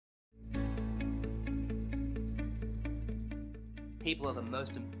People are the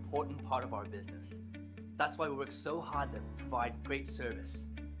most important part of our business. That's why we work so hard to provide great service.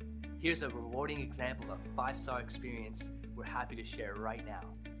 Here's a rewarding example of a 5-star experience we're happy to share right now.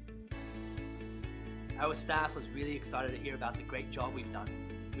 Our staff was really excited to hear about the great job we've done.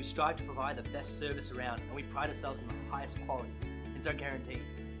 We strive to provide the best service around, and we pride ourselves in the highest quality. It's our guarantee.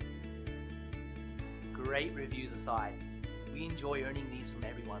 Great reviews aside, we enjoy earning these from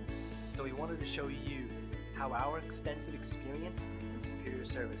everyone, so we wanted to show you how our extensive experience and superior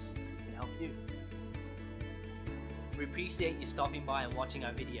service can help you. We appreciate you stopping by and watching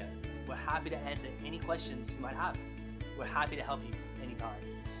our video. We're happy to answer any questions you might have. We're happy to help you anytime.